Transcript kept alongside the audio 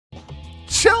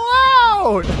Chill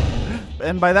out!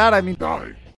 And by that, I mean...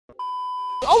 Die.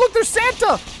 Oh, look, there's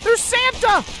Santa! There's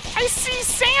Santa! I see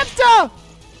Santa!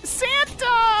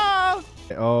 Santa!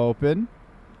 Open.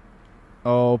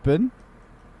 Open.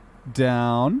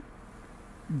 Down.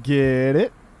 Get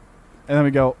it. And then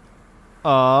we go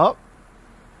up.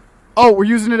 Oh, we're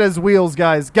using it as wheels,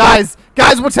 guys. Guys,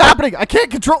 what's happening? I can't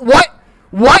control. What?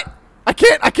 What? I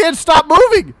can't stop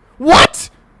moving. What?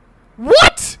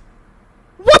 What?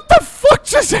 What the fuck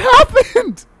just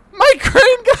happened? My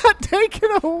crane got taken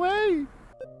away.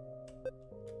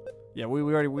 Yeah, we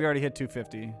already hit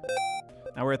 250.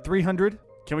 Now we're at 300.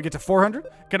 Can we get to 400?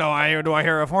 Do I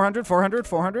hear a 400? 400?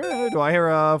 400? Do I hear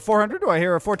a 400? Do I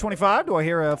hear a 425? Do I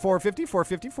hear a 450?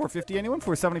 450? 450? Anyone?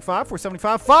 475?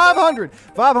 475? 500?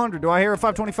 500? Do I hear a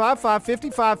 525? 550?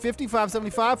 550?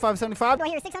 575? 575? Do I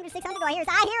hear a 600? 600? Do I hear a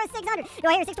 600? Do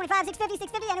I hear a 625? 650?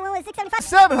 650? Anyone with 675?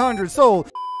 700 sold.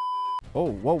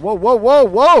 Oh, whoa, whoa, whoa, whoa,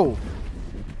 whoa.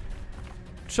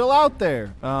 Chill out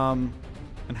there. And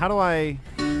how do I...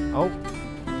 Oh.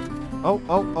 Oh,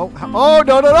 oh, oh. Oh,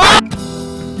 no, no, no!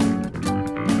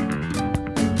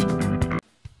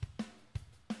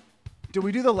 Did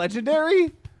we do the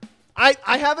legendary?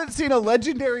 I haven't seen a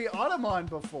legendary Automon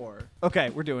before. Okay,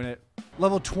 we're doing it.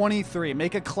 Level 23.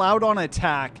 Make a cloud on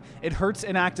attack. It hurts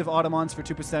inactive Automons for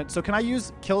 2%. So can I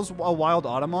use kills a wild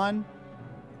Automon?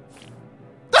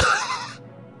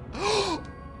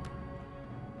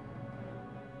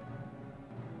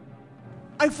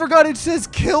 I forgot it says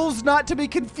kills not to be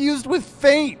confused with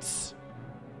faints.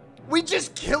 We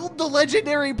just killed the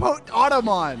legendary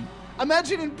Automon.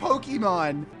 Imagine in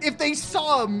Pokemon, if they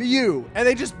saw a Mew and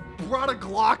they just brought a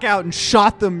Glock out and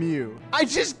shot the Mew. I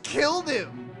just killed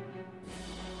him.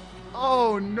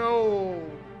 Oh no.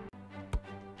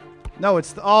 No,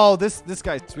 it's, oh, this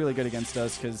guy's really good against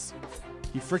us because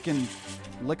he freaking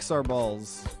licks our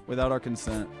balls without our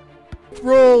consent.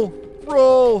 Roll,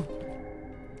 roll.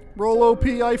 Roll OP,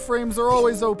 iframes are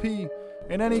always OP.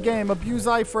 In any game, abuse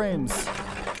iframes.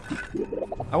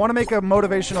 I want to make a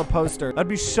motivational poster. That'd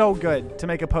be so good to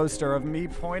make a poster of me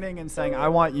pointing and saying, I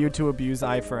want you to abuse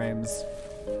iframes.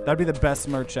 That'd be the best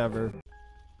merch ever.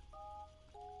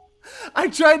 I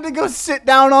tried to go sit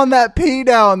down on that P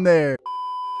down there.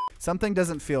 Something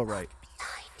doesn't feel right.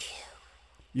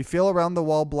 You feel around the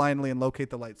wall blindly and locate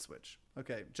the light switch.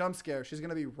 Okay, jump scare. She's going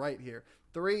to be right here.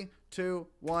 3, 2,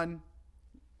 1.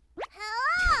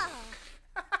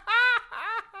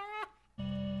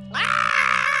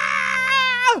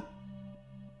 Hello!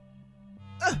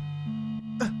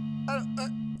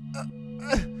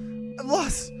 I'm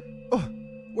lost. Oh,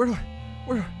 where do I?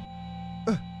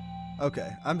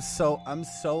 Okay, I'm so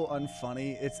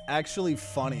unfunny. It's actually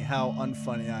funny how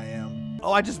unfunny I am.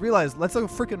 Oh, I just realized. Let's a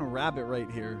freaking rabbit right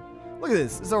here. Look at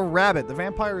this. It's a rabbit. The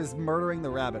vampire is murdering the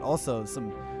rabbit. Also,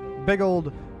 some big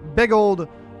old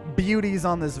beauties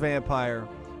on this vampire.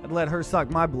 I'd let her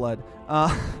suck my blood.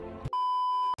 To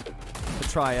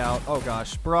try out. Oh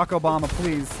gosh, Barack Obama,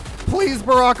 please, please,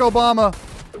 Barack Obama.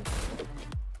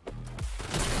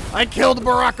 I killed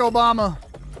Barack Obama.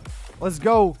 Let's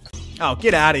go. Oh,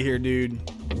 get out of here, dude.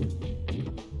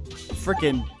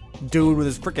 Freaking dude with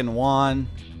his freaking wand.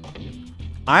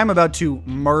 I am about to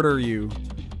murder you.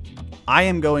 I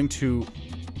am going to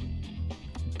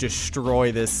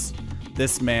destroy this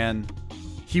man.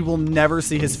 He will never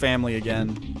see his family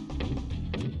again.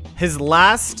 His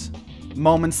last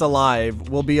moments alive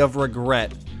will be of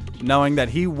regret, knowing that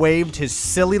he waved his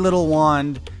silly little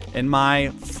wand in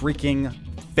my freaking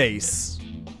face.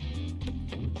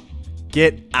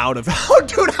 Get out of... Oh,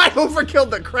 dude, I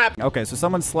overkilled the crap. Okay, so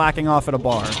someone's slacking off at a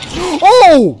bar.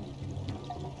 Oh!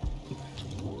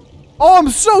 Oh, I'm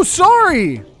so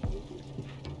sorry.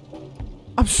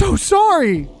 I'm so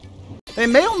sorry. They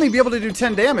may only be able to do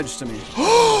 10 damage to me.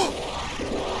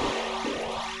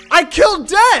 I killed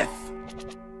Death!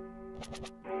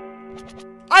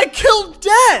 I killed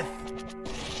Death!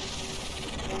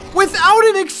 Without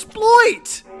an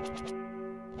exploit!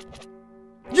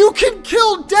 You can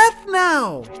kill Death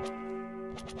now!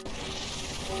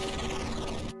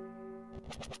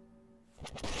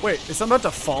 Wait, is something about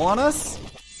to fall on us?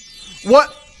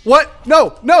 What? What?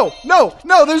 No, no, no,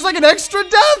 no, there's like an extra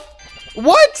death?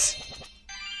 What?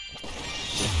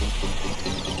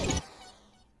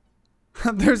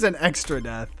 There's an extra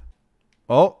death.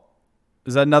 Oh,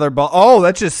 is that another ball? Oh,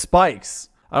 that's just spikes.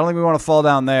 I don't think we want to fall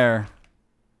down there.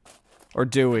 Or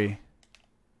do we?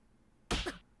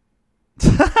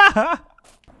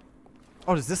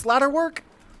 Oh, does this ladder work?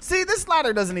 See, this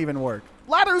ladder doesn't even work.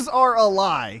 Ladders are a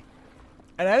lie.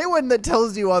 And anyone that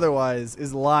tells you otherwise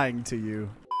is lying to you.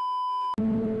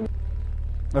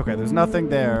 Okay, there's nothing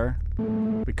there.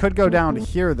 We We could go down to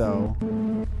here, though.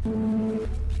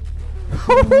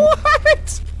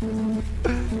 What?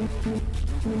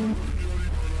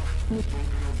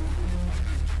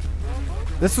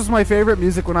 This was my favorite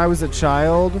music when I was a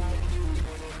child.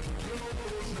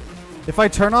 If I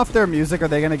turn off their music, are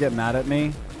they gonna get mad at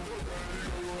me?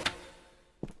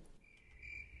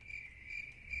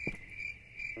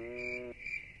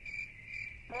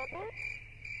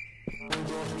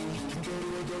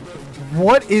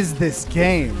 What is this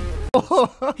game?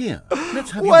 Here,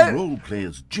 let's have you roleplay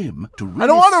as Jim to really I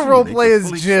don't want to roleplay as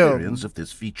Jim. Experience of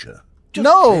this feature. Just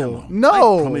play along.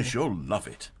 No. I promise you'll love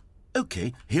it.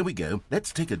 Okay, here we go.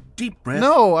 Let's take a deep breath.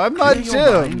 No, I'm not clear your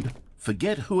Jim. mind,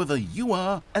 forget whoever you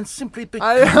are and simply become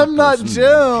I am not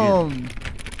Jim.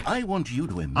 I want you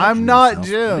to imagine I'm not yourself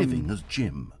Jim. living as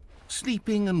Jim,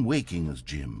 sleeping and waking as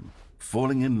Jim,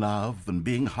 falling in love and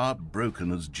being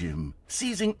heartbroken as Jim,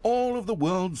 seizing all of the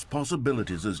world's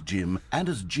possibilities as Jim, and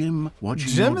as Jim watching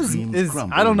Jim your dreams is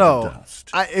crumble I don't know. into dust.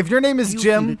 If your name is Do you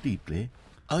Jim, feel it deeply?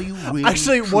 Are you really,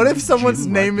 actually, what if truly someone's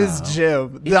Jim name right is now?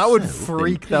 Jim? If That would so,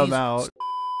 freak then them please out.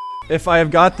 If I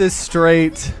have got this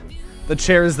straight, the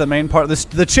chair is the main part.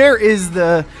 The chair is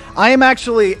the... I am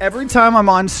actually, every time I'm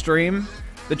on stream,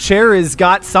 the chair has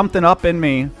got something up in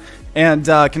me and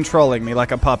controlling me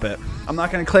like a puppet. I'm not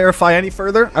going to clarify any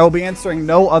further. I will be answering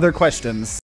no other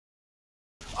questions.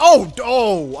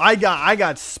 Oh, I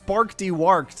got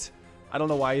sparked-de-warked. I don't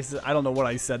know why I don't know what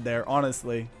I said there,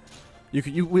 honestly.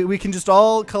 We can just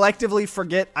all collectively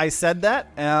forget I said that,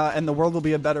 and the world will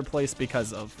be a better place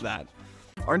because of that.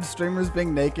 Aren't streamers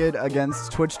being naked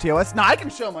against Twitch TOS? No, I can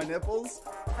show my nipples.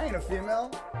 I ain't a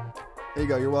female. There you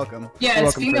go. You're welcome. Yeah, You're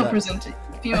it's welcome female for that. presenting.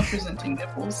 Female presenting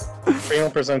nipples. Female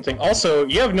presenting. Also,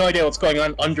 you have no idea what's going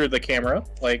on under the camera.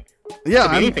 Like, Yeah,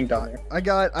 could be anything down there. I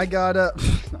got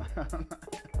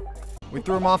We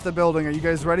threw him off the building. Are you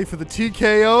guys ready for the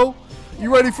TKO?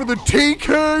 You ready for the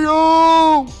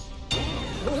TKO?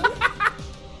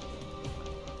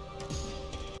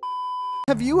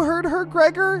 Have you heard her,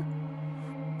 Gregor?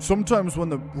 Sometimes when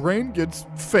the rain gets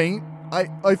faint,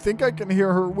 I think I can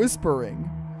hear her whispering.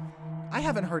 I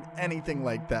haven't heard anything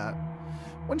like that.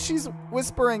 When she's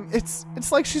whispering, it's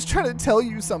like she's trying to tell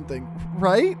you something,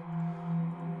 right?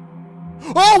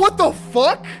 Oh, what the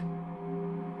fuck?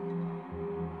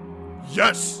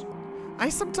 Yes! I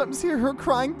sometimes hear her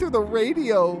crying through the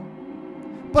radio.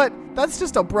 But that's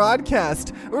just a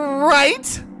broadcast,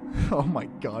 right? Oh my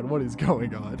god, what is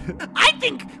going on? I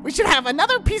think we should have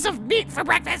another piece of meat for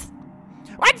breakfast.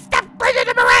 One step further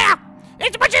to Maria.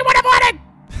 It's what she would have wanted.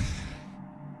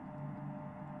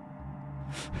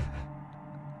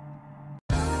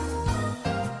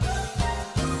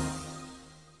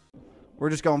 We're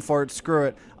just going for it. Screw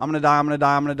it. I'm gonna die. I'm gonna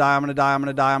die. I'm gonna die. I'm gonna die. I'm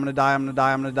gonna die. I'm gonna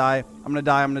die. I'm gonna die. I'm gonna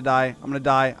die. I'm gonna die. I'm gonna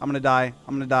die. I'm gonna die. I'm gonna die.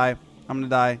 I'm gonna die. I'm gonna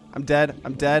die. I'm dead.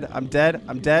 I'm dead. I'm dead.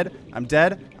 I'm dead. I'm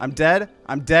dead. I'm dead.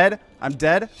 I'm dead. I'm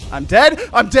dead. I'm dead.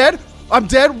 I'm dead. I'm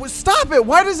dead. Stop it.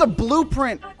 Why does a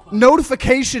blueprint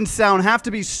notification sound have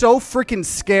to be so freaking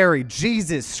scary?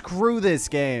 Jesus, screw this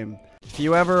game. If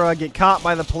you ever get caught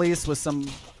by the police with some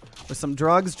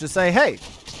drugs, just say, hey,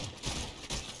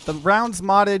 the Rounds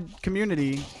modded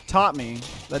community taught me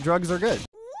that drugs are good.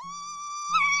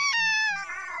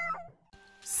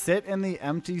 Sit in the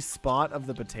empty spot of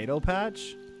the potato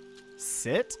patch?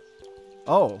 Sit?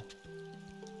 Oh.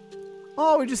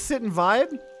 Oh, we just sit and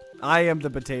vibe? I am the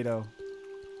potato.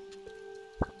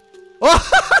 Oh!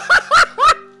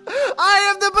 I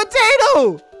am the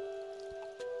potato!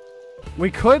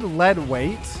 We could lead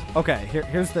weight. Okay,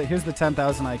 here's the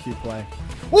 10,000 IQ play.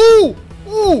 Ooh!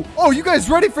 Ooh! Oh, you guys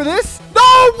ready for this?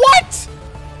 No! What?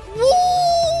 Ooh,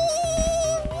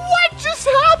 what just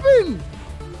happened?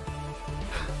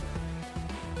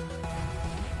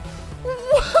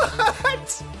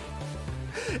 What?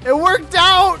 It worked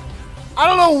out. I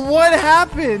don't know what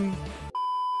happened.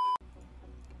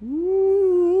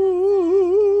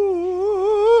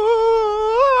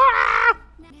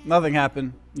 Nothing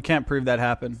happened. You can't prove that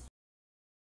happened.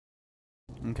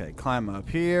 Okay, climb up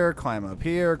here, climb up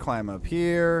here, climb up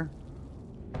here.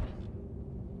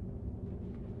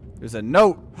 There's a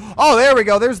note. Oh, there we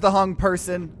go. There's the hung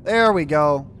person. There we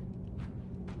go.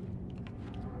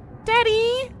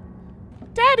 Daddy?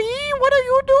 Daddy, what are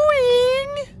you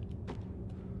doing?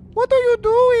 What are you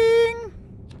doing?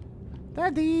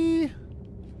 Daddy?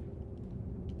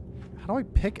 How do I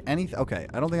pick anything? Okay,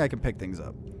 I don't think I can pick things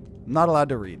up. I'm not allowed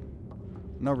to read.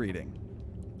 No reading.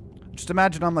 Just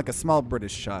imagine I'm like a small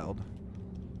British child.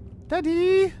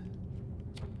 Daddy!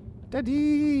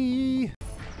 Daddy!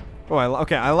 Oh,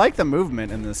 okay, I like the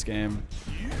movement in this game.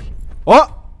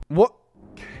 What? What?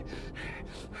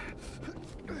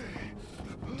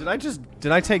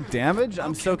 Did I take damage?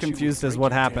 I'm so confused as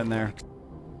what happened there.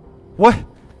 What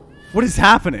is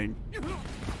happening?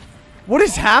 What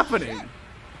is happening?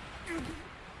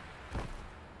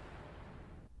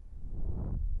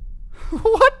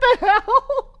 What the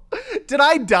hell? Did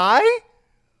I die?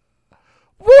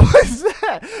 What was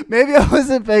that? Maybe I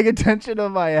wasn't paying attention to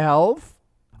my health.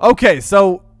 Okay,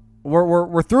 so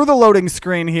we're through the loading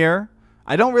screen here.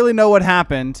 I don't really know what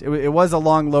happened. It was a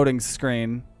long loading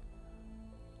screen.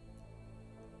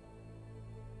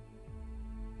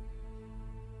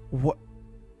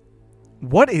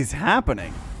 What is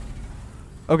happening?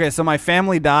 Okay, so my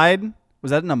family died.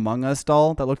 Was that an Among Us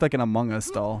doll? That looked like an Among Us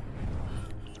doll.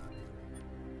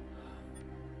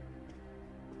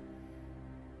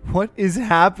 What is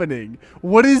happening?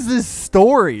 What is this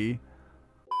story?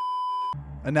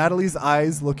 And Natalie's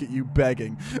eyes look at you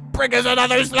begging. Bring us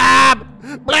another slab,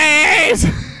 please.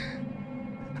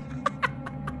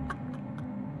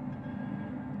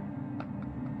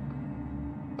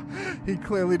 He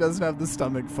clearly doesn't have the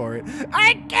stomach for it.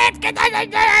 I can't get that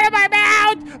out of my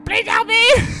mouth. Please help me.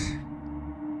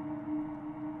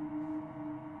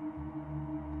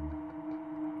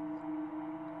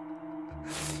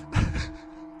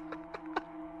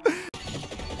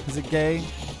 Is it gay? Do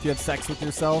you have sex with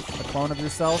yourself? A clone of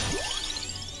yourself?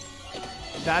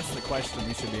 That's the question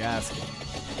you should be asking.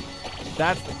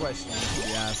 That's the question you should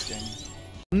be asking.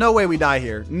 No way we die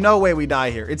here. No way we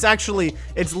die here.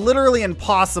 It's literally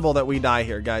impossible that we die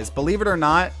here, guys. Believe it or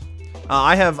not,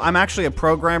 I'm actually a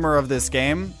programmer of this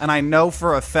game, and I know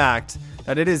for a fact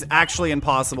that it is actually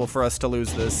impossible for us to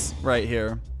lose this right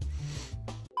here.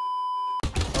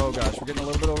 Oh gosh, we're getting a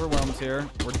little bit overwhelmed here.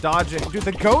 We're dodging. Dude,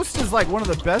 the ghost is like one of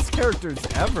the best characters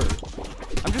ever.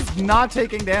 I'm just not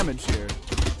taking damage here.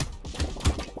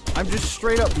 I'm just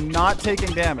straight up not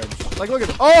taking damage. Like, look at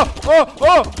this.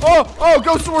 Oh,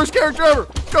 Ghost is the worst character ever.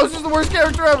 Ghost is the worst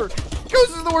character ever.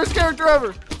 Ghost is the worst character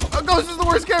ever. Ghost is the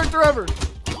worst character ever.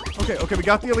 Okay, we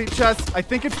got the elite chest. I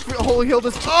think it's holy healed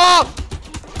us.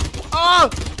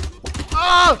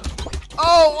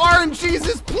 Oh, orange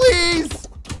Jesus, please.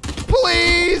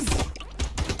 Please.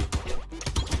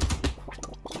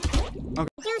 Okay.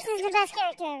 Ghost is the best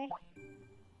character ever.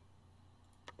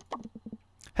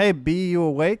 Hey, B, you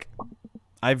awake?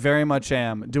 I very much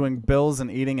am. Doing bills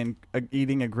and eating a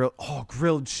grill. Oh,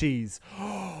 grilled cheese.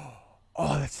 Oh,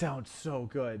 that sounds so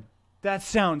good. That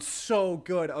sounds so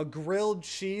good. A grilled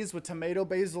cheese with tomato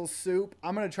basil soup.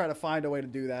 I'm going to try to find a way to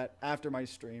do that after my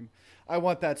stream. I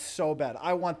want that so bad.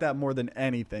 I want that more than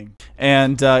anything.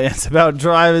 And it's about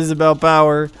drive, it's about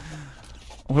power.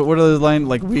 What are the lines?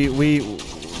 Like,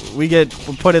 we get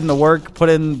put in the work, put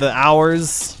in the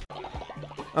hours.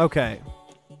 Okay.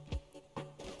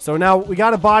 So now we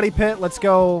got a body pit. Let's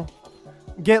go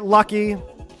get lucky. No!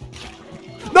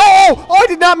 Oh, I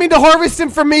did not mean to harvest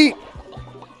him for meat.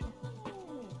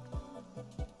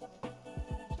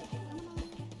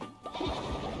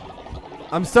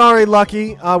 I'm sorry,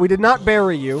 Lucky. We did not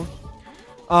bury you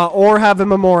or have a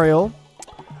memorial.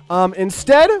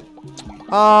 Instead,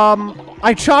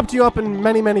 I chopped you up in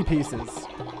many, many pieces.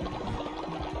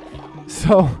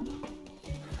 So,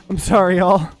 I'm sorry,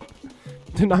 y'all.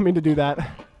 Did not mean to do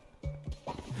that.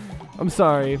 I'm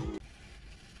sorry.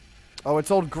 Oh,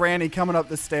 it's old Granny coming up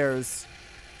the stairs.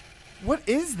 What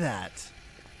is that?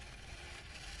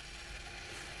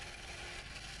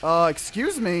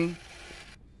 Excuse me.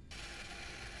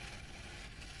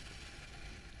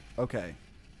 Okay.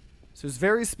 So there's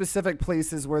very specific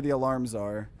places where the alarms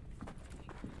are.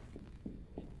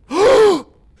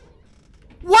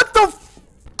 What the f-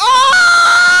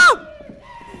 Ah!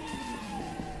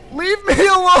 Leave me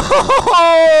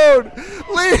alone!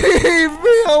 Leave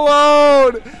me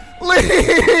alone!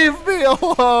 Leave me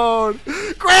alone!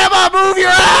 Grandma, move your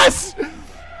ass!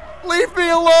 Leave me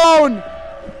alone!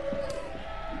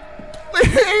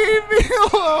 Leave me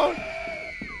alone!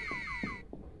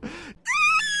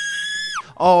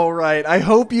 All right, I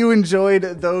hope you enjoyed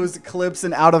those clips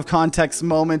and out of context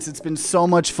moments. It's been so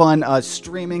much fun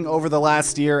streaming over the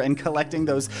last year and collecting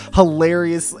those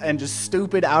hilarious and just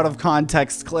stupid out of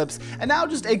context clips. And now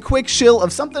just a quick shill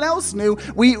of something else new.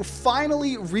 We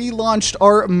finally relaunched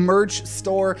our merch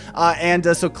store,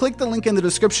 so click the link in the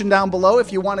description down below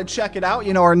if you want to check it out.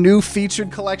 You know, our new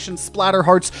featured collection, Splatter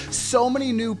Hearts. So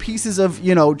many new pieces of,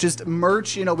 you know, just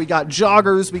merch. You know, we got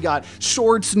joggers, we got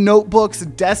shorts, notebooks,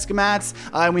 desk mats.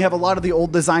 And we have a lot of the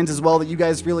old designs as well that you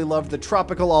guys really loved. The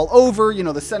tropical all over, you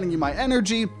know, the sending you my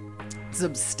energy.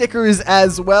 some stickers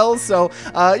as well. So,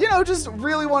 you know, just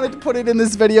really wanted to put it in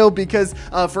this video because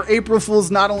for April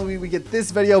Fools, not only we get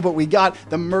this video, but we got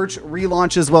the merch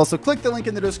relaunch as well. So click the link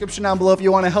in the description down below if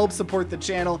you want to help support the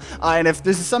channel. And if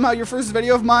this is somehow your first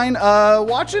video of mine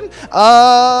watching,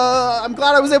 I'm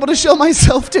glad I was able to show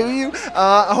myself to you.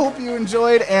 I hope you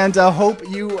enjoyed, and hope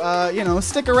you, you know,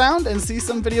 stick around and see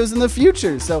some videos in the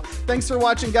future. So thanks for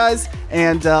watching, guys,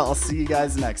 and I'll see you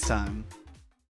guys next time.